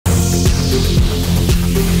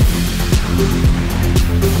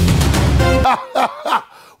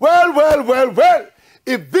Well.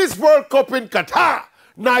 If this World Cup in Qatar,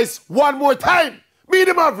 nice one more time, me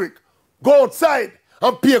the Maverick, go outside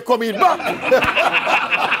and Pierre coming back.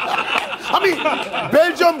 I mean,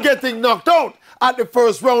 Belgium getting knocked out at the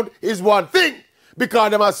first round is one thing,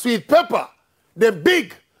 because them are sweet pepper. Them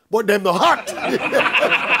big, but them not hot.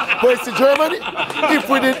 But it's Germany. If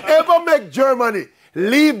we did ever make Germany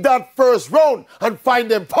leave that first round and find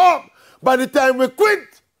them form, by the time we quit,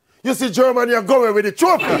 you see Germany are going with the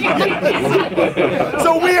trophy.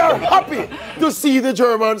 So we are happy to see the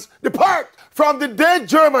Germans depart. From the day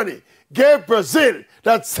Germany gave Brazil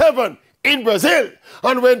that 7 in Brazil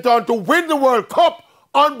and went on to win the World Cup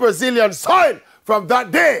on Brazilian soil, from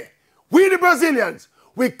that day, we the Brazilians,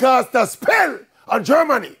 we cast a spell on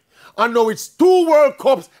Germany. And now it's 2 World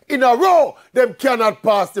Cups in a row, them cannot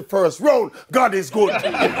pass the first round. God is good.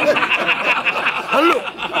 And look,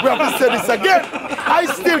 we have to say this again. I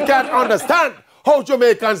still can't understand how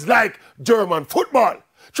Jamaicans like German football.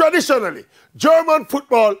 Traditionally, German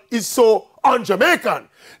football is so un-Jamaican.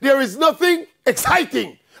 There is nothing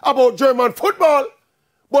exciting about German football,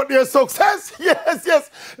 but their success, yes.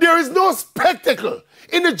 There is no spectacle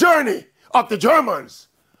in the journey of the Germans.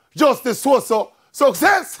 Just the so-so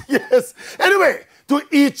success, yes. Anyway, to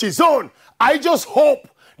each his own. I just hope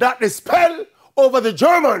that the spell over the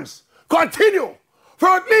Germans continue for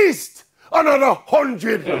at least another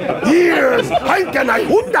 100 years. I Kan I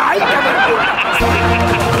Whonda, I Kan I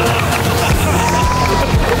Whonda.